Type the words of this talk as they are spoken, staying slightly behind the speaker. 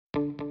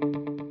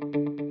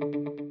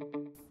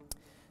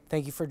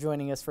Thank you for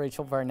joining us,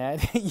 Rachel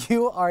Barnett.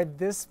 You are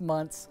this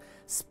month's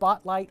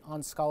Spotlight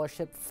on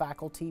Scholarship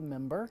faculty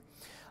member.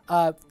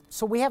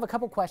 So we have a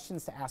couple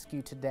questions to ask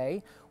you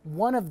today.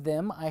 One of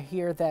them, I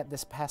hear that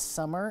this past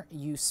summer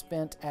you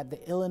spent at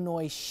the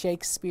Illinois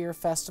Shakespeare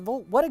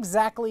Festival. What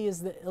exactly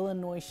is the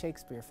Illinois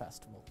Shakespeare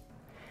Festival?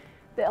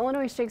 The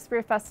Illinois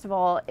Shakespeare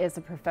Festival is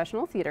a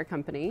professional theater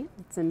company.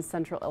 It's in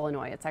central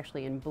Illinois. It's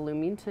actually in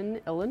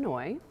Bloomington,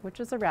 Illinois, which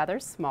is a rather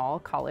small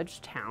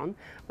college town,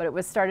 but it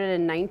was started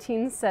in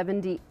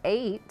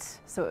 1978,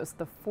 so it was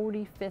the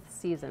 45th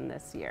season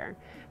this year.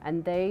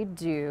 And they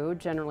do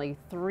generally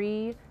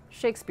 3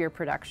 Shakespeare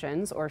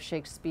productions or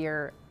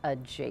Shakespeare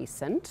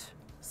adjacent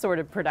sort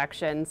of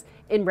productions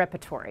in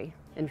repertory,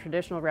 in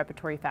traditional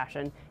repertory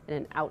fashion, in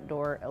an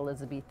outdoor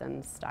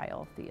Elizabethan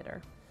style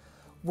theater.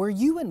 Were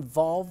you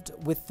involved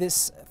with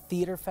this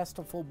theater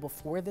festival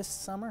before this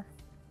summer?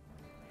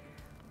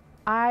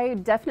 I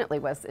definitely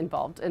was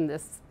involved in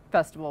this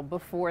festival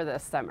before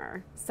this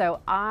summer.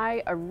 So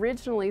I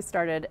originally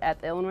started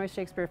at the Illinois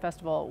Shakespeare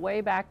Festival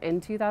way back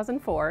in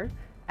 2004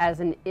 as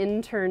an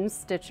intern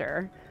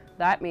stitcher.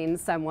 That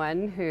means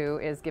someone who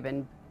is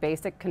given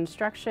basic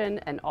construction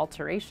and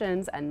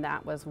alterations, and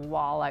that was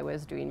while I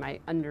was doing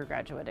my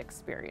undergraduate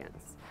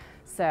experience.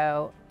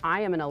 So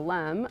I am an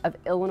alum of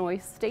Illinois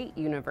State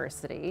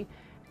University,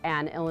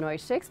 and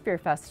Illinois Shakespeare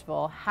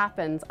Festival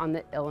happens on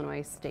the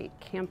Illinois State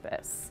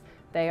campus.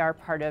 They are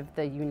part of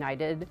the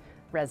United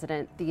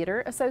Resident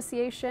Theater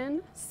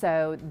Association,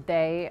 so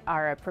they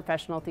are a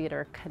professional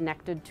theater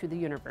connected to the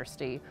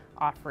university,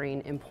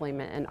 offering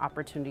employment and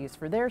opportunities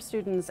for their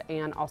students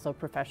and also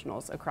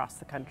professionals across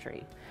the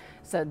country.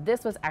 So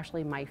this was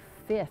actually my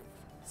 5th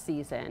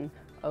season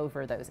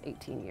over those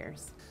 18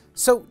 years.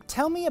 So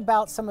tell me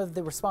about some of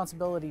the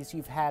responsibilities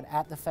you've had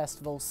at the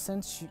festival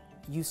since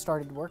you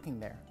started working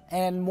there,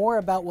 and more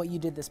about what you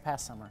did this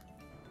past summer.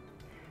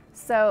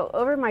 So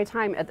over my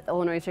time at the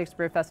Illinois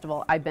Shakespeare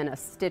Festival, I've been a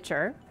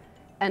stitcher,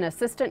 an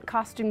assistant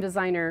costume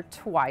designer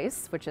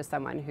twice, which is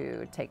someone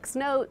who takes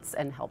notes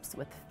and helps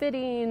with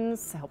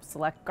fittings, helps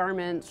select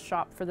garments,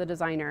 shop for the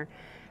designer.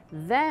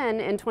 Then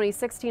in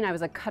 2016, I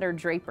was a cutter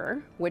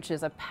draper, which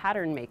is a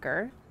pattern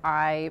maker.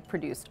 I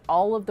produced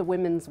all of the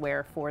women's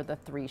wear for the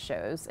 3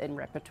 shows in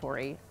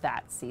repertory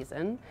that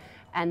season.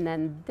 And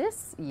then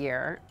this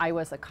year, I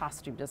was a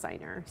costume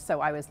designer.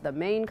 So I was the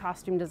main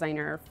costume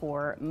designer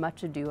for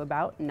Much Ado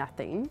About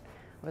Nothing.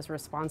 I was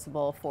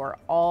responsible for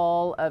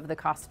all of the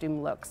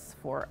costume looks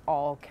for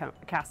all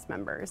cast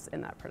members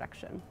in that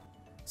production.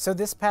 So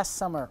this past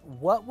summer,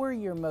 what were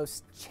your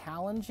most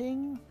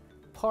challenging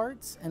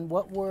parts and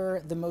what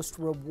were the most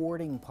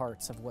rewarding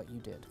parts of what you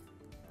did?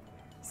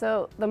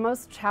 So the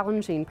most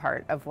challenging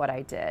part of what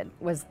I did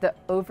was the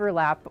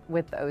overlap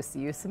with the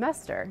OCU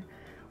semester.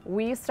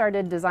 We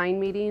started design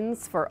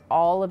meetings for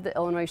all of the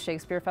Illinois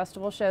Shakespeare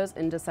Festival shows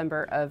in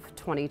December of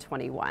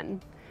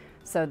 2021.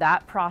 So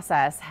that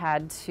process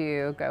had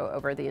to go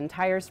over the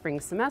entire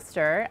spring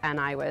semester, and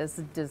I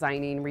was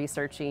designing,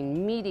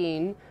 researching,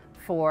 meeting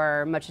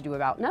for Much Ado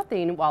About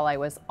Nothing while I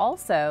was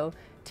also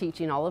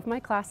teaching all of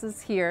my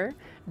classes here,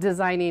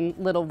 designing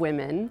Little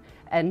Women,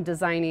 and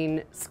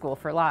designing School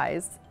for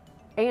Lies,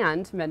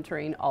 and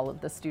mentoring all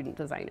of the student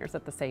designers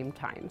at the same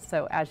time.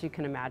 So as you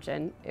can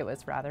imagine, it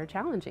was rather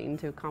challenging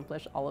to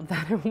accomplish all of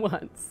that at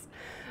once.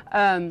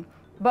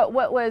 But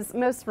what was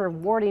most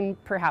rewarding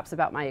perhaps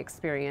about my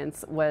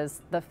experience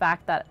was the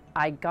fact that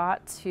I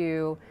got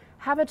to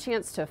have a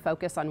chance to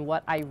focus on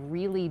what I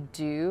really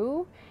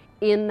do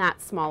in that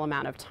small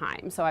amount of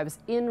time. So I was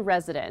in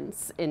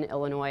residence in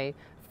Illinois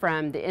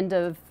from the end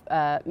of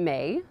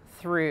May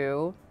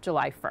through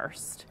July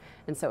 1st.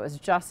 And so it was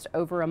just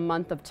over a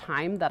month of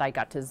time that I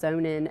got to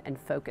zone in and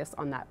focus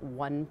on that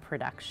one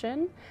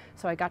production.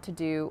 So I got to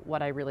do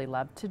what I really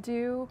love to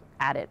do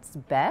at its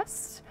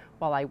best,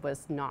 while I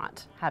was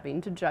not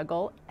having to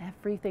juggle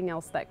everything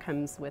else that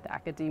comes with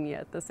academia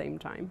at the same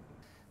time.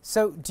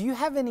 So do you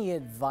have any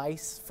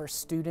advice for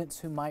students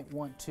who might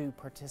want to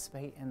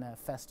participate in a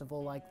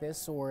festival like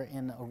this or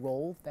in a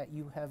role that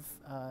you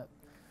have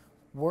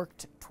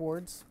worked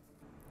towards?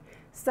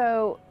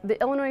 So the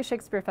Illinois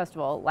Shakespeare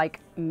Festival, like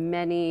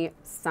many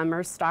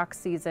summer stock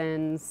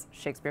seasons,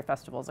 Shakespeare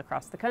festivals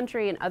across the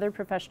country, and other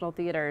professional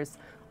theaters,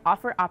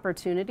 offer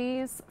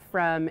opportunities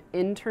from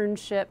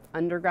internship,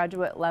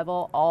 undergraduate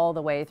level, all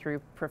the way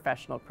through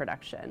professional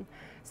production.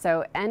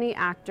 So any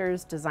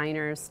actors,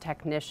 designers,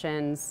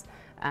 technicians,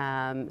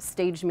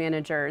 stage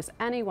managers,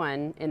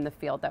 anyone in the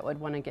field that would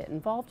want to get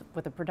involved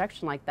with a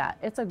production like that,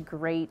 it's a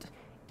great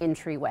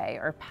entryway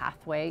or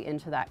pathway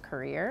into that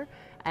career.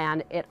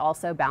 And it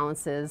also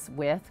balances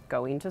with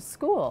going to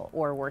school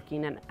or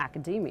working in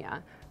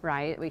academia,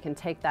 right? We can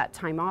take that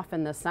time off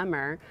in the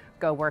summer,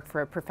 go work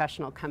for a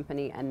professional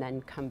company, and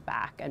then come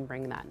back and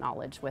bring that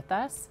knowledge with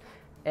us.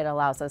 It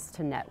allows us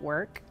to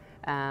network.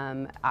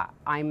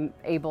 I'm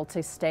able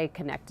to stay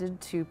connected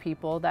to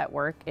people that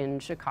work in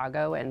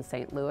Chicago and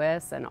St.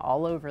 Louis and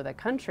all over the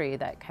country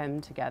that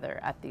come together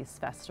at these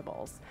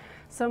festivals.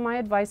 So my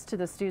advice to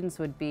the students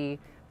would be,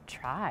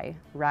 try,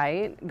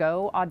 right?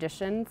 Go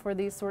audition for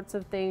these sorts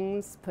of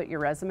things, put your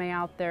resume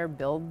out there,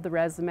 build the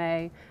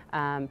resume,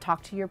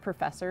 talk to your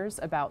professors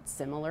about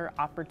similar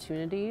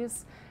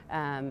opportunities,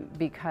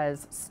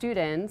 because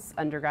students,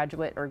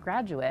 undergraduate or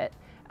graduate,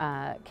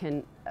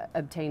 can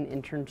obtain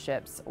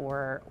internships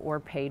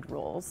or paid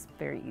roles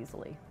very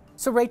easily.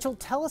 So Rachel,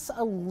 tell us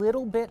a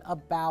little bit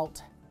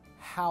about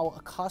how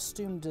a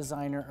costume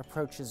designer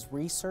approaches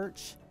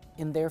research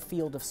in their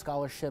field of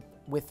scholarship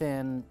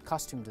within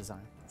costume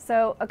design.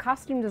 So a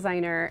costume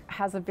designer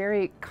has a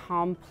very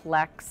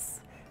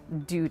complex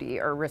duty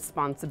or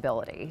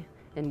responsibility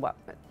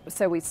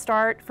so we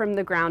start from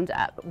the ground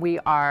up. We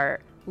are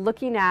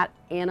looking at,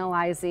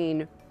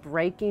 analyzing,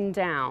 breaking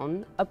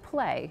down a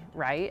play,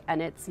 right?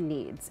 And its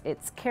needs,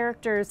 its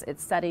characters,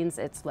 its settings,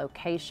 its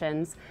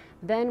locations.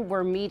 Then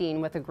we're meeting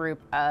with a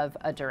group of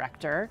a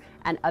director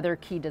and other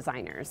key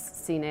designers,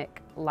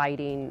 scenic,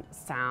 lighting,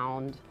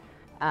 sound,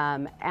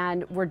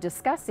 and we're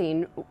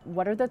discussing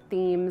what are the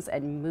themes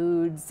and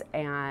moods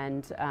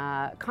and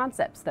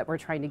concepts that we're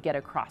trying to get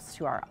across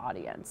to our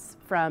audience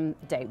from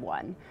day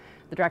one.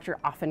 The director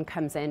often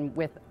comes in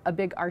with a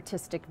big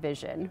artistic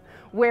vision.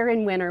 Where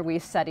and when are we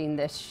setting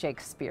this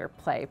Shakespeare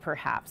play,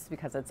 perhaps,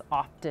 because it's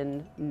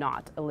often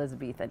not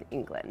Elizabethan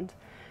England.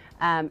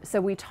 So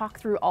we talk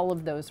through all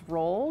of those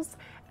roles,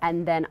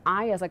 and then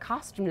I, as a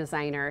costume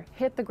designer,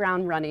 hit the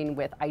ground running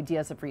with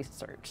ideas of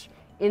research,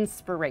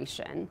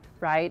 inspiration,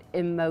 right?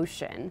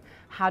 Emotion.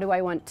 How do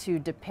I want to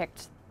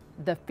depict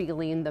the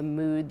feeling, the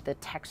mood, the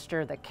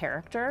texture, the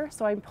character?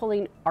 So I'm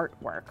pulling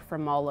artwork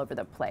from all over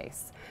the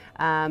place.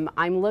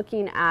 I'm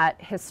looking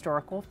at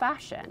historical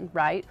fashion,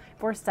 right?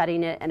 If we're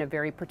setting it in a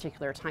very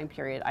particular time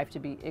period, I have to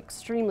be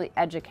extremely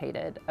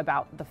educated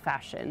about the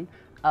fashion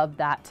of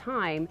that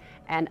time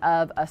and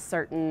of a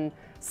certain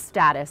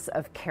status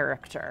of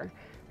character.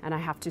 And I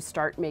have to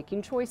start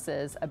making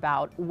choices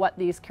about what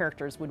these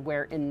characters would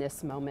wear in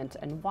this moment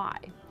and why.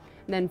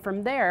 And then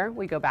from there,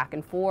 we go back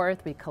and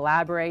forth, we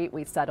collaborate,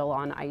 we settle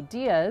on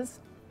ideas.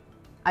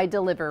 I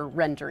deliver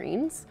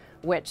renderings,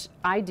 which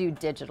I do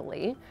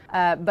digitally,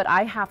 but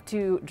I have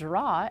to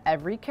draw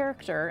every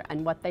character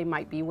and what they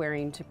might be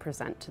wearing to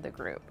present to the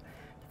group.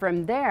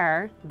 From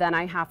there, then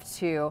I have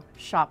to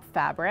shop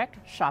fabric,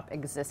 shop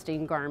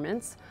existing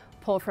garments,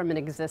 pull from an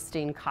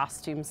existing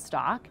costume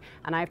stock,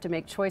 and I have to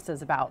make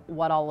choices about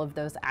what all of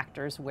those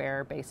actors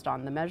wear based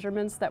on the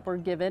measurements that were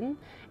given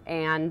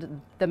and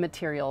the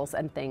materials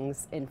and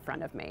things in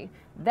front of me.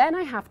 Then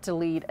I have to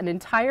lead an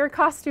entire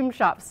costume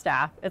shop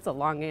staff, it's a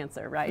long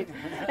answer, right?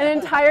 An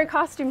entire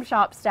costume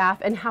shop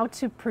staff in how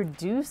to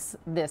produce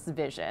this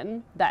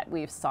vision that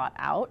we've sought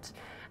out.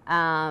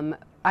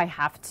 I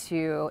have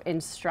to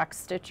instruct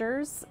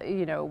stitchers,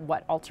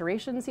 what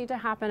alterations need to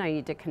happen. I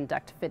need to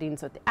conduct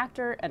fittings with the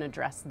actor and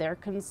address their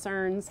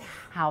concerns,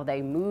 how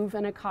they move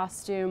in a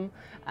costume,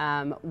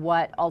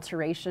 what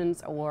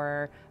alterations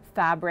or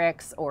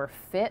fabrics or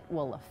fit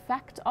will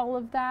affect all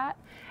of that.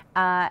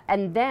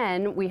 And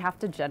then we have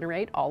to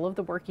generate all of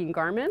the working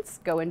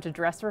garments, go into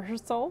dress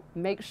rehearsal,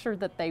 make sure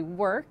that they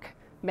work,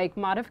 make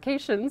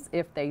modifications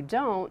if they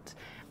don't.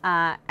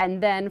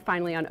 And then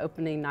finally on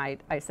opening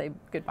night, I say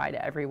goodbye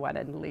to everyone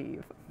and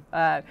leave.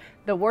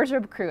 The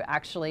wardrobe crew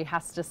actually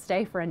has to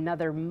stay for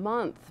another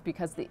month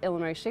because the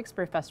Illinois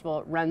Shakespeare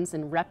Festival runs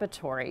in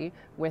repertory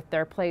with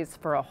their plays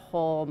for a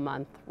whole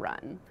month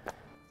run.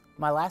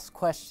 My last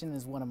question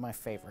is one of my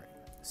favorite.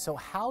 So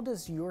how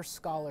does your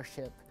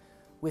scholarship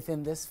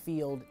within this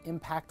field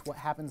impact what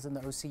happens in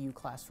the OCU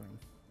classroom?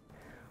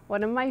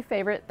 One of my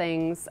favorite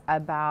things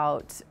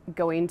about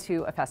going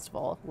to a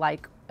festival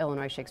like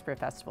Illinois Shakespeare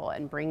Festival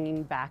and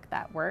bringing back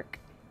that work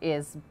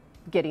is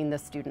getting the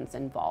students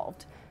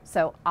involved.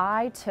 So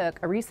I took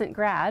a recent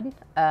grad,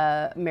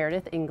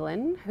 Meredith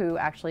England, who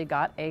actually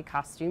got a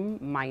costume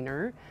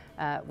minor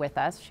with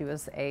us. She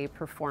was a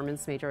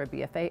performance major, a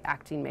BFA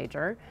acting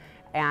major,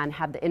 and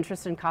had the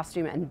interest in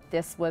costume, and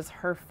this was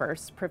her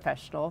first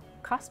professional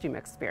costume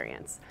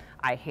experience.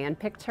 I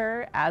handpicked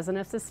her as an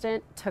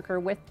assistant, took her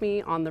with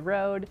me on the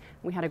road.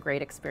 We had a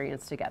great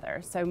experience together.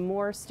 So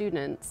more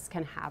students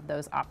can have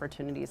those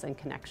opportunities and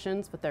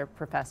connections with their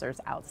professors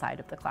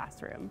outside of the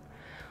classroom.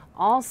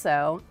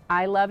 Also,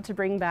 I love to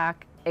bring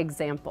back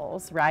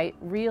examples, right?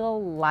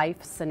 Real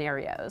life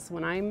scenarios.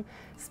 When I'm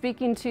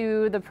speaking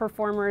to the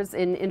performers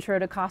in Intro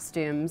to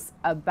Costumes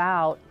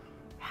about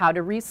how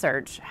to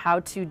research, how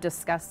to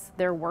discuss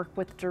their work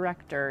with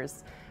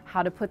directors,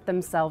 how to put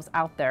themselves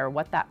out there,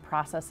 what that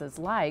process is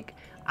like,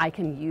 I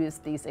can use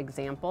these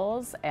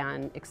examples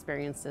and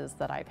experiences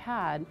that I've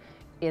had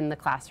in the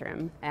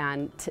classroom.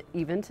 And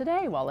even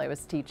today while I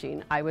was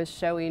teaching, I was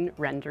showing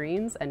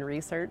renderings and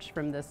research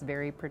from this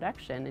very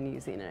production and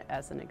using it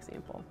as an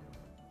example.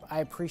 I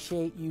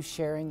appreciate you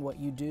sharing what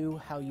you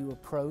do, how you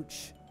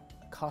approach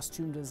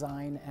costume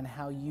design, and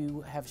how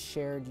you have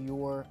shared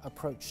your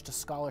approach to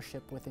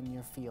scholarship within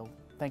your field.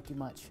 Thank you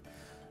much.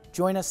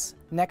 Join us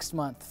next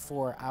month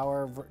for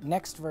our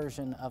next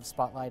version of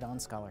Spotlight on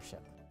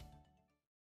Scholarship.